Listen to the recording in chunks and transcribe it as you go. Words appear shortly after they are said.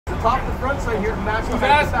top of the front sight here to match the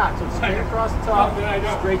height of the back. So straight across the top,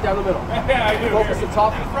 straight down the middle. Focus the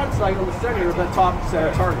top of the front sight on the center of that top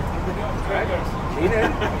center target. Okay? Lean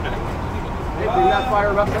in. Okay, bring that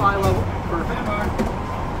fire up to eye level. Perfect.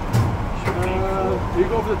 You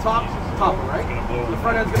go for the top, right? The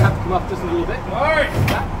front end's going to have to come up just a little bit. Alright,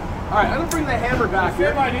 I'm going to bring the hammer back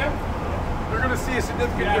here. They're going to see a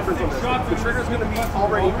significant difference on this. The trigger's going to be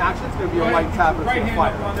already in action. It's going to be a light tap and it's going to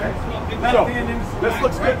fire. Okay? So, this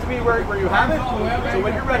looks good to me where you have it. So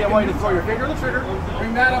when you're ready, I want you to throw your finger on the trigger.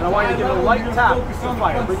 And I want you to give it a light tap to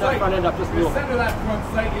fire. Bring that front end up just a little bit. Center that front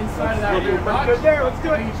sight inside of that. We're doing pretty good there. Let's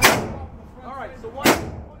do it. Alright, so 1 inch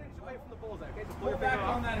away from the bullseye. Okay, so pull back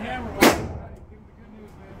on that hammer.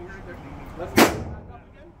 Let's back up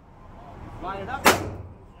again. Line it up.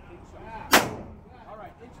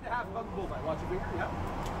 Alright, inch and a half above the bullseye. Watch your finger, yep.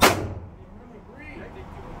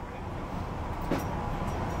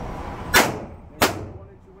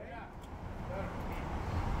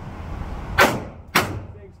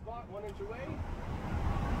 Same spot, 1 inch away.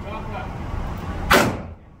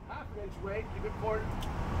 Half an inch away, keep it forward.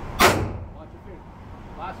 Watch your finger.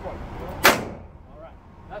 Last one. Alright,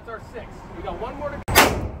 that's our 6. We got one more to go.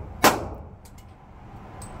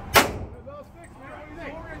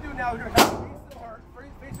 Now we're going to have to face the heart,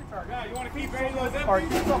 face your target. Yeah, you want to keep any of those empty?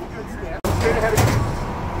 Keep yourself a good stance. Straight ahead of you.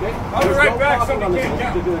 Okay? I'll be right back. Somebody can't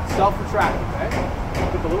count. To do it self-retracting, okay?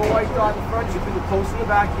 Put the little white dot in front, between the post and the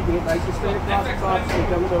back, keeping it nice and straight across the top, straight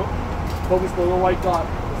down the middle. Focus the little white dot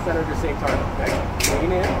in the center of your same target, okay?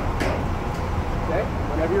 Lean in. Okay?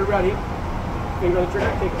 Whenever you're ready, finger on the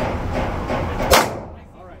trigger, take it.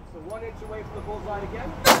 Alright, so 1 inch away from the bullseye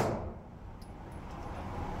again.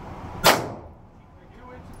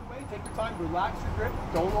 Take your time, relax your grip,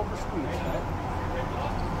 don't over squeeze. Okay?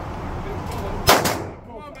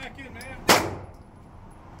 Come on back in, man.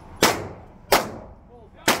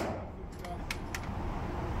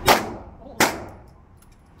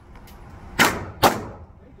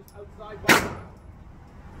 Okay, just outside body.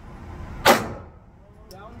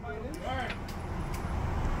 Down by an inch. Alright.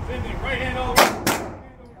 Same thing, right hand over.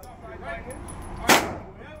 Right hand. Alright.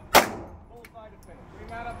 Bullseye to finish. Bring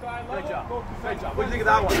that up to eye level. Great job. Great job. What do you think of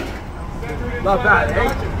that one? Not bad, eh?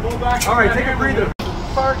 Alright, take a breather.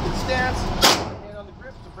 Park and stance. Hand on the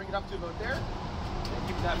grip, so bring it up to about there. And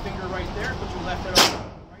keep that finger right there. Put your left hand on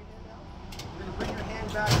the right hand now. You're going to bring your hand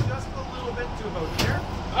back just a little bit to about there.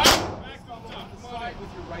 Back on top. The side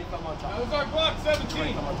with your right thumb on top. That was our block 17.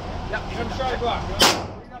 Right thumb on top. Yep. You have a sharp block. Bring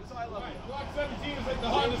it up to eye level. Block 17 is like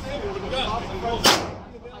the Honda Civic with the gun.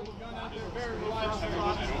 Gun out there, very reliable. You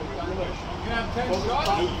can have 10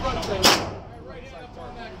 shots. Right hand up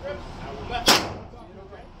on that grip. Left.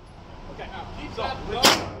 Okay. Now keep that low.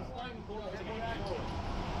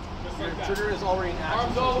 Your trigger is already in action.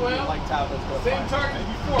 Arms all the way up. Like tap, that's good. Same target as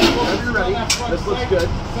before. Whenever you're ready. This looks good.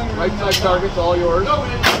 Right side target's all yours. Top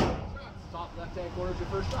left hand corner is your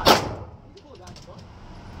first shot. You can pull it back.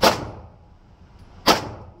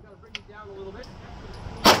 You gotta bring it down a little bit.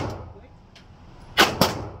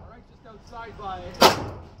 Alright, just outside by a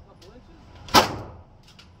couple inches.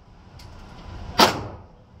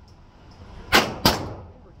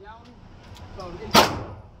 About an inch. Well,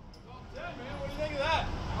 yeah, man, what do you think of that?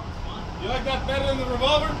 You like that better than the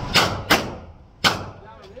revolver? Down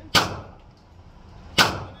an inch.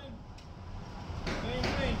 Same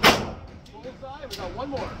thing. Bullseye. We got one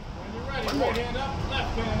more. When you're ready, right hand up,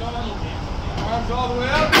 left hand on. Arms all the way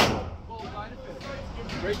up. Bullseye to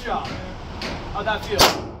finish. Great job. How'd that feel?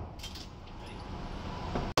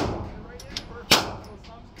 Right in, perfect.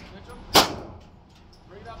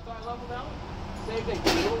 Bring it up to eye level now. Same thing,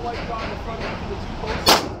 put a little white dot in the front of the two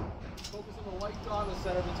posts. Focus on the white dot in the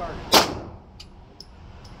center of the target.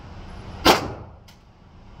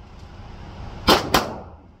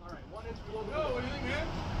 Alright, 1 inch below the middle. What do you think, man?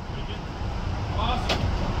 Awesome.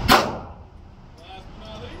 Last but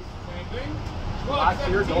not least, same thing. Relax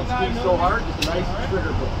here, don't squeeze so hard, just a nice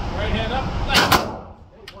trigger pull. Right hand up, left.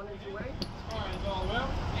 Okay, 1 inch away. Arms all the way up.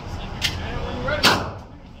 And when you're ready.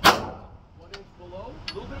 1 inch below.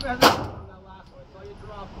 A little bit of hesitation.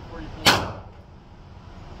 Drop before you pull it out.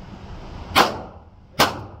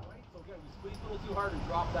 Right, so again, we squeeze a little too hard and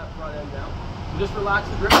drop that front end down. And just relax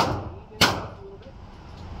the grip. Lean in a little bit.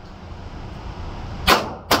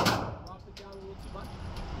 Drop it down a little too much.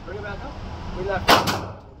 Bring it back up. Bring that front end up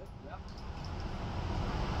a little bit. Yep.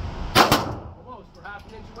 Almost. We're half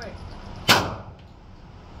an inch away.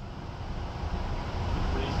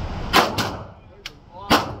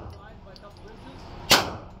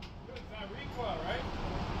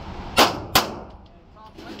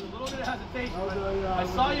 I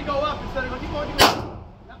saw you go up instead of going, keep going, keep going.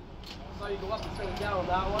 Yep. I saw you go up instead of down on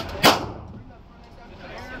that one.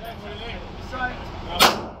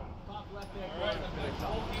 Top left hand.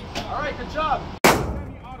 All right, good job.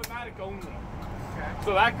 Semi-automatic only. Okay.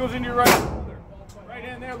 So that goes in your right shoulder. Right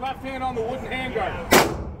hand there, left hand on the wooden handguard.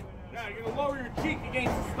 Now you're going to lower your cheek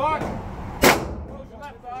against the stock. Close your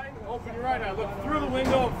left eye, open your right eye. Look through the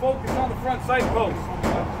window and focus on the front sight post.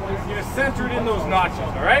 You're going to center it in those notches,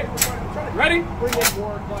 all right? Ready?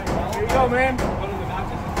 There you go, man.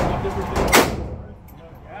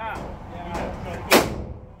 Yeah.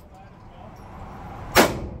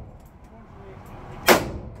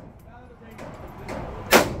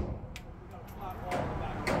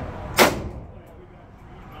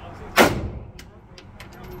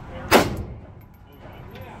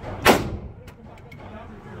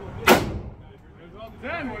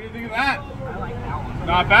 What do you think of that? I like that one.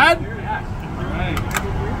 Not bad? Yes. All right.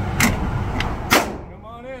 Come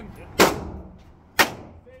on in.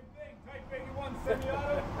 Same thing. Type 81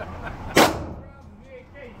 semi-auto.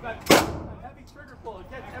 You've got a heavy trigger pull. It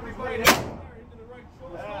gets everybody into the right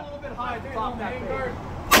shoulder. It's a little bit high at the top of that page.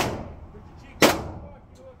 Put your cheek to the fuck,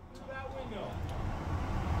 you look through that window.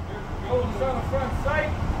 Focus on the front sight.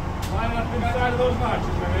 Line up inside of those notches,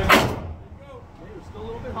 my man. There you go. Okay, we're still a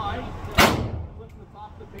little bit high. Lift the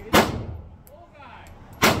top of the page. Bullseye.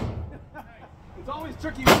 Nice. It's always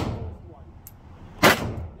tricky with the first one.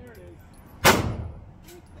 There it is.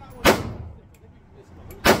 That one. I think we missed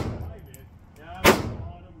one. I did. Yeah, that's the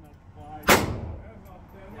bottom. That's 5. What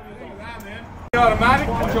do you think of that, man? Automatic.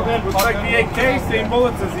 Looks like the AK. Same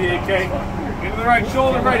bullets as the AK. Into the right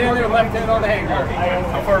shoulder, right hand there, left hand on the handguard.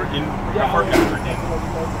 How far in? How far down in?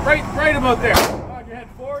 Right about there. Nod your head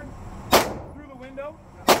forward, through the window.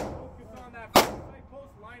 Focus on that front sight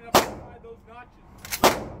post. Line up inside those notches.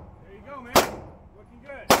 There you go, man. Looking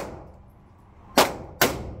good.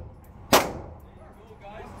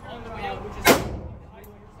 Guys, on the way out, which is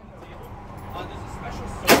there's a special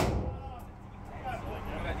soap.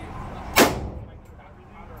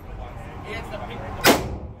 It's the pink. What's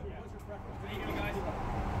your preference? Thank you, guys.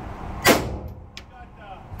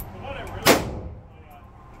 What I really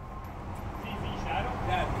TV shadow.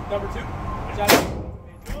 Yeah, number 2. Shadow.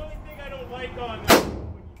 The only thing I don't like on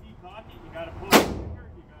when you decock it, you gotta pull the finger,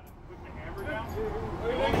 you gotta put the hammer down. What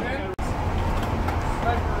do you think, man?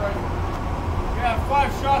 Sniper rifle. You have 5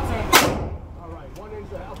 shots on it. All right, 1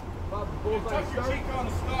 inch out. You tuck your cheek on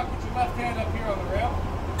the stock, put your left hand up here on the rail.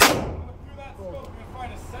 Look through that scope, you're going to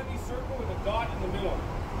find a semicircle with a dot in the middle.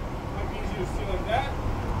 Might be easy to see like that.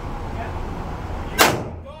 Yeah. You use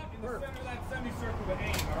the dot in the center of that semicircle to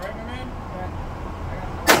aim, alright, my man?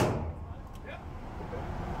 Yep.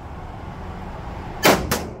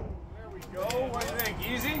 There we go. What do you think?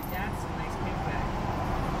 Easy? That's a nice kickback.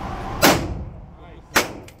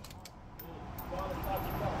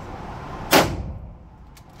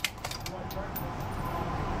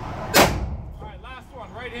 Alright, last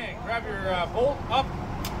one. Right hand. Grab your bolt up,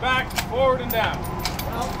 back, forward, and down.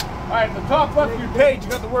 Alright, at the top left of your page, you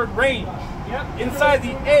got the word range. Yep. Inside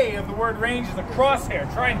the A of the word range is a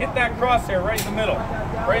crosshair. Try and hit that crosshair right in the middle.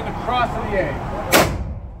 Right in the cross of the A.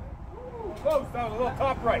 Close. That was a little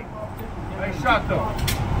top right. Nice shot, though.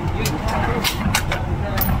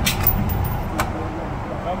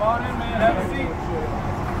 Come on in, man. Have a seat.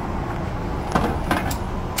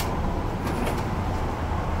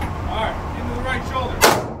 Alright, into the right shoulder.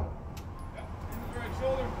 Yep, into the right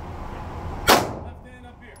shoulder. Left hand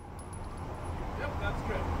up here. Yep, that's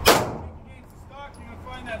good. Cheek against the stock, you're going to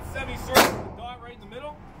find that semicircle with the dot right in the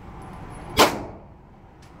middle.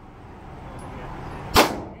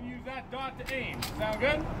 You can use that dot to aim. Sound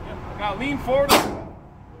good? Yep. Now lean forward.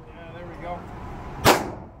 Yeah, there we go.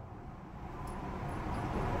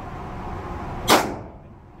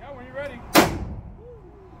 Yeah, when you're ready.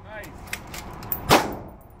 Nice.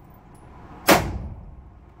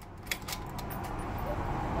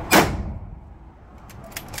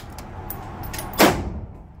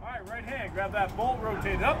 Alright, right hand. Grab that bolt,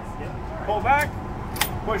 rotate it up, pull back,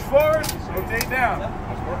 push forward, rotate down.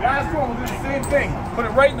 Last one, we'll do the same thing. Put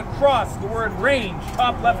it right in the cross, the word range,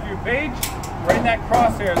 top left of your page, right in that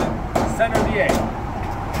crosshair, the center of the A.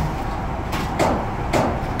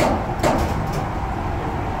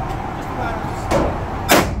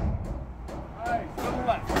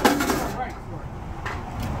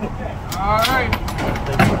 Alright. Do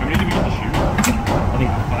we need to get the shoe? I think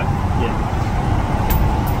it's 5. Yeah.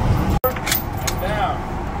 Down.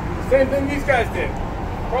 Same thing these guys did.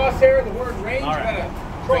 Crosshair, the word range, All right. you gotta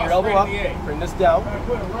Bring cross your elbow right up. in the A. Bring this down.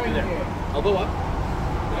 Put it right in the A. Elbow up.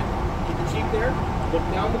 Okay. Keep your cheek there. Look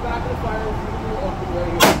down the back of the fire. Open right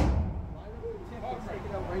here. Line up the tip. Take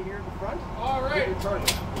it out right here in the front. All right. Get your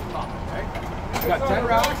target. Top, okay? You've got 10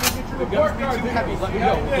 rounds. If the gun's be too heavy, let me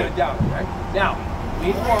know. We'll put it down, okay? Now,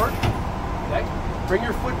 lean forward, okay? Bring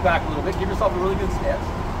your foot back a little bit. Give yourself a really good stance.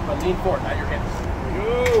 But lean forward, not your hips. There you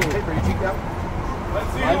go. Okay, bring your cheek down. Let's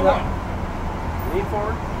see Line you up. Lean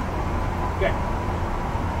forward. Okay.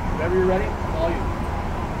 Whenever you're ready, all you.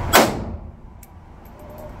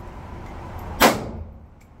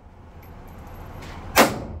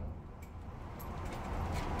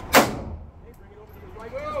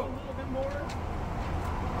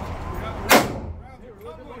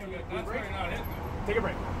 Take a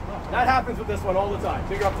break. That happens with this one all the time.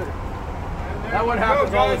 Take her up to her. That one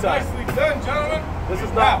happens all the time. Nicely done, gentlemen. This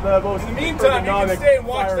is not the most. In the meantime, you can stay and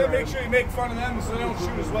watch them. firearm. Make sure you make fun of them so they don't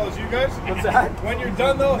shoot as well as you guys. What's that? When you're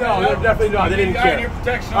done, though, No, they're definitely not. They didn't care. Your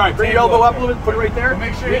protection All right, bring your elbow up a little bit. Put it right there. But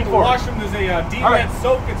make sure you Lean have to forward. wash them. There's a D-red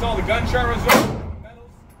soap. It's all the gunshot result.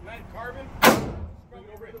 Metals, lead, carbon. Bring it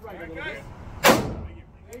over to the right. All right, a little guys. bit.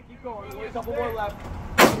 Hey, keep going. Only a couple more left.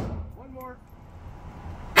 One more.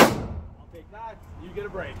 I'll take that. You get a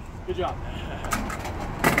break. Good job.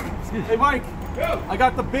 Hey, Mike. Go. I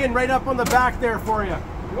got the bin right up on the back there for you.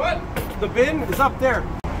 What? The bin is up there.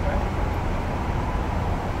 Perfect.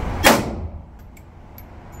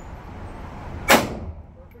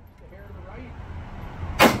 Just a hair to the right.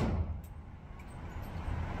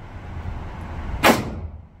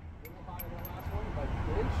 A little higher than that last one, about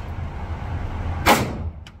an inch.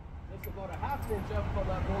 Just about a half an inch up on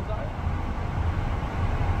that bullseye.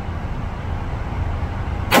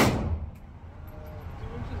 2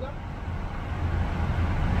 inches up.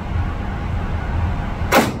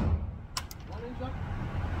 1 inch up.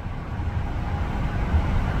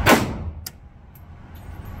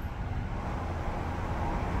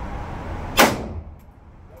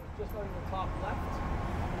 That was just on your top left.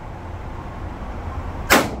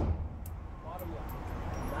 Bottom left.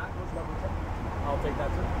 And that was number 10. I'll take that,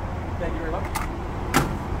 sir. Thank you very much.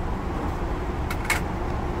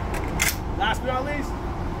 Last but not least.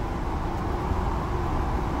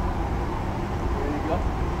 There you go.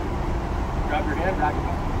 Grab your hand, back it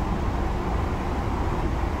up.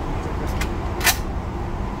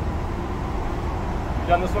 You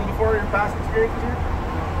done this one before, your past experiences here?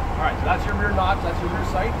 Alright, so that's your rear notch, that's your rear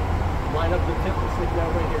sight. Line up the tip that's sticking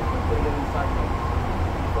out right here. Put it inside the boat.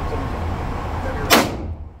 Put some in. Whenever you're ready.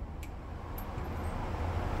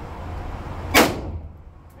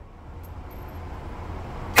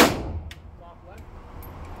 Top left.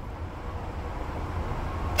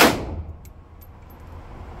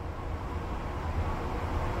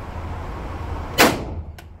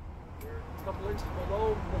 You're a couple inches below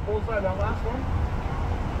the bullseye on that last one.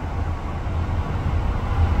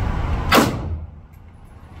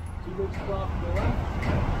 Inches off to the left.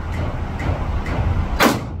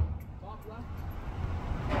 Top left.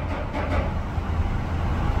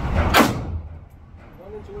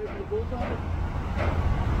 1 inch away from the bullseye.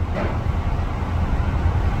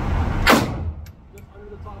 Just under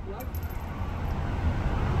the top left.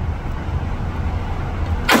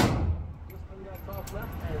 Just under that top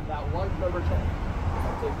left. And that was number 10.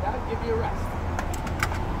 I'll take that, give you a rest.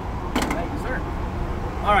 Thank you, sir.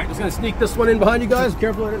 All right, just gonna sneak this one in behind you guys.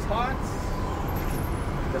 Careful, it is hot.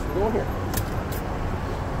 Just go in here.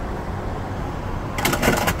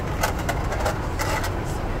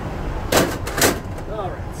 All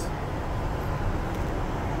right.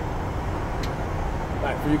 All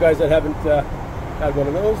right, for you guys that haven't had one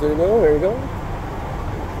of those, there you go, there you go.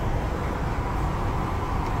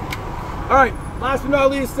 All right, last but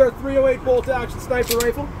not least, our 308 bolt action sniper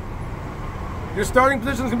rifle. Your starting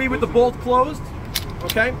position is gonna be with the bolt closed.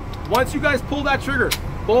 Okay, once you guys pull that trigger,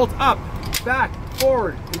 bolt up, back,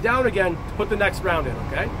 forward, and down again to put the next round in,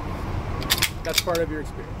 okay? That's part of your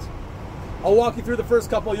experience. I'll walk you through the first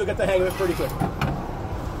couple, you'll get the hang of it pretty quick.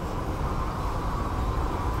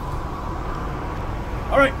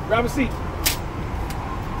 All right, grab a seat.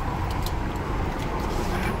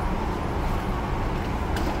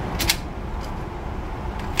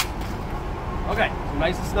 Okay, so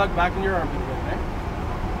nice and snug back in your armpit again, okay?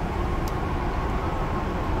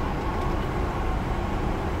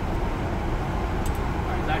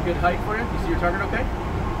 Good height for you? You see your target okay?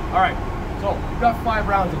 Alright, so you've got 5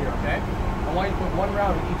 rounds in here, okay? I want you to put 1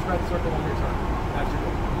 round in each red circle on your target. That's your goal.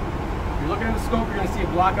 If you're looking at the scope, you're going to see a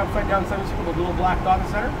black upside down semicircle with a little black dot in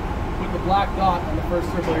the center. Put the black dot on the first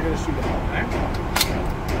circle you're going to shoot at, okay?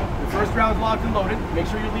 Your first round's locked and loaded. Make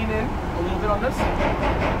sure you lean in a little bit on this,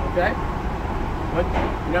 okay? But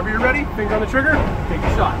whenever you're ready, finger on the trigger, take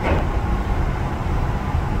your shot.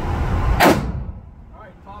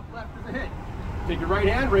 Alright, top left is a hit. Take your right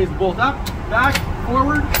hand, raise the bolt up, back,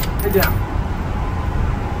 forward, and down.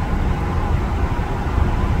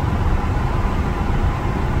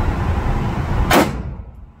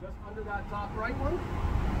 top right one.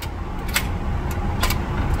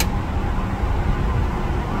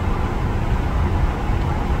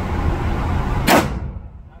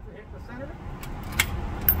 That's a hit in the center.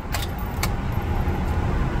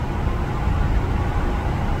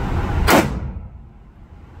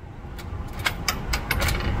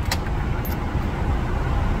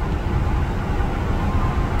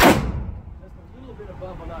 Just a little bit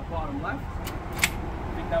above on that bottom left.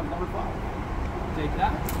 I think that was number 5. Take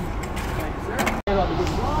that. Thank you, sir. Hand on the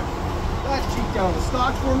wooden block. That cheek down the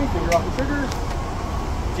stock for me. Finger off the trigger.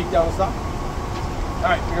 Cheek down the stock.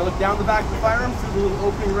 Alright, you're going to look down the back of the firearm through the little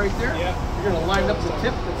opening right there. Yeah. You're going to line up the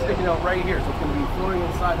tip that's sticking out right here. So it's going to be floating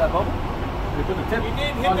inside that bubble. You put the tip You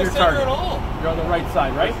didn't on hit your the center target. at all. You're on the right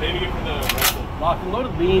side, right? Saving it for the rifle. Lock and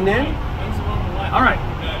loaded. Lean in. Thanks a lot on the left. Alright,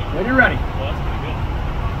 Yeah. when you're ready. Well, that's pretty good.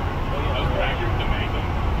 Well, yeah, I was accurate with the magnum.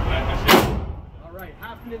 I should. Alright,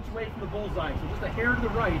 half an inch away from the bullseye. So just a hair to the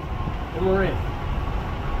right, and we're in.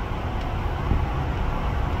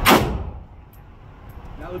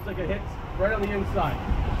 That looks like a hit right on the inside.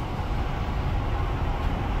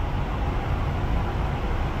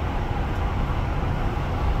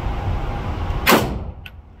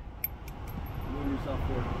 Move yourself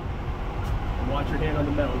forward. And watch your hand on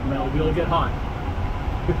the metal. The metal will get hot.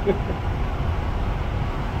 Okay,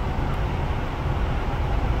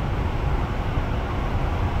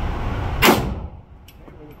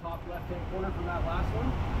 we're in the top left-hand corner from that last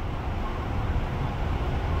one.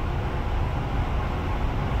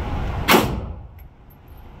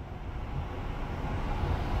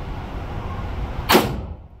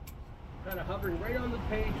 Kind of hovering right on the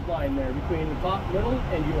page line there between the top, middle,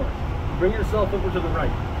 and yours. Bring yourself over to the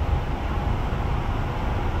right.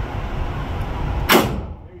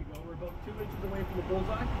 There you go. We're about 2 inches away from the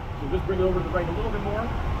bullseye. So just bring it over to the right a little bit more.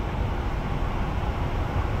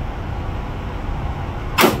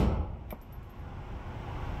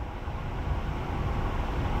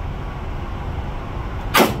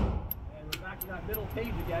 And we're back to that middle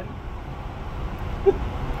page again.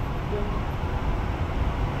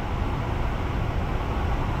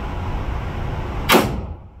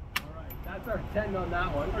 That's our 10 on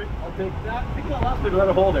that one. I'll take that. Pick that last bit, let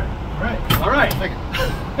it hold there. All right. Take it.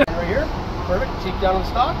 Right here. Perfect. Cheek down on the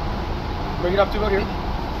stock. Bring it up to about here.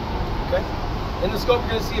 Okay. In the scope,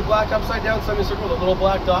 you're going to see a black upside down semicircle with a little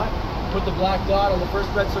black dot. Put the black dot on the first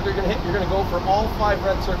red circle you're going to hit. You're going to go for all 5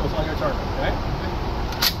 red circles on your target. Okay.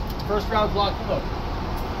 First round's locked and loaded.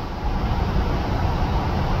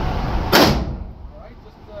 All right.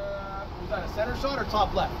 Just was that a center shot or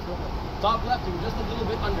top left? Top left, and just a little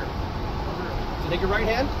bit under. So take your right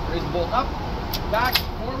hand, raise the bolt up, back,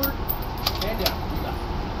 forward, and down. Do that.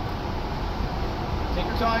 Take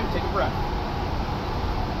your time, take a breath.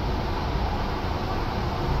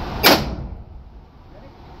 Okay.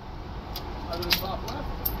 Other than top left,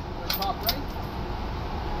 or top right.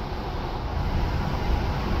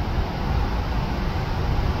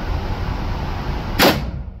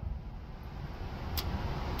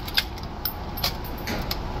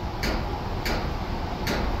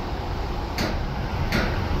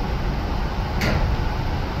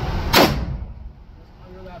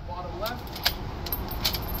 Bottom left.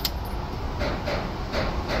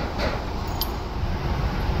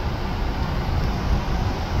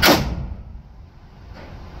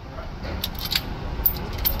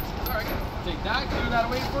 All right, take that, clear that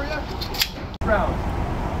away for you. Round.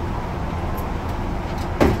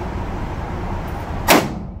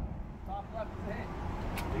 Top left is the hit.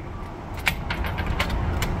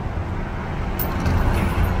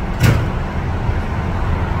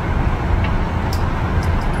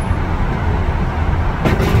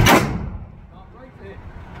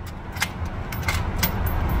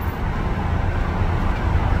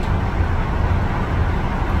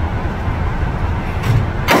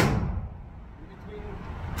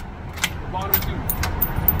 Bottom 2.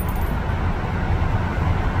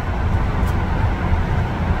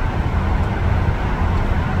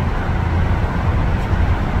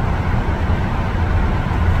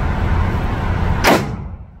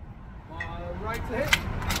 Bottom right's a hit.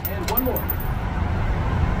 And one more.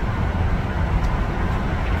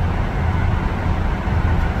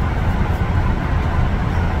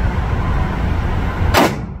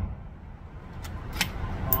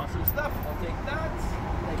 Awesome stuff. I'll take that.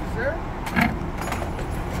 Thank you, sir.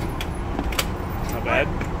 Not bad.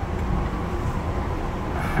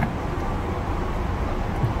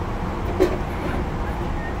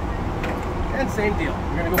 And same deal.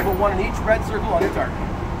 You're going to go put one in each red circle on your target.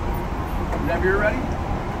 Whenever you're ready,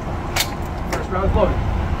 first round's loaded.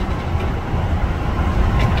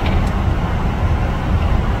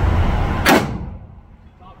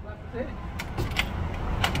 Top left is hit.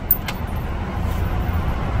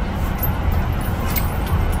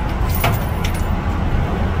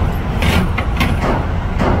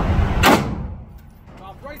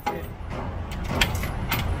 it.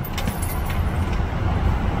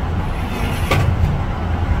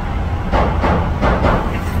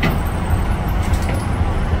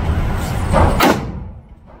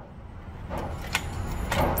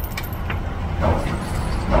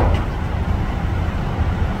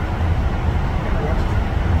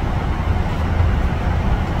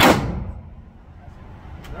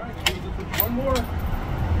 One more.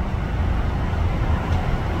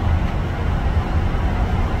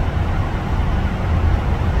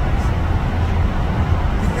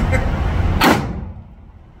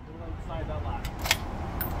 Inside that last.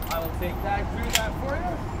 I will take that, through that for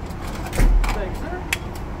you. Thanks, sir.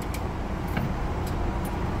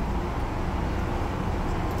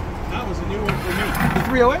 That was a new one for me. The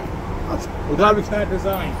 308? We're glad we had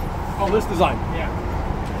design. Oh, this design. Yeah.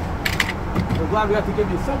 We're glad we got to give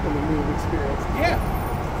you something new of experience. Yeah.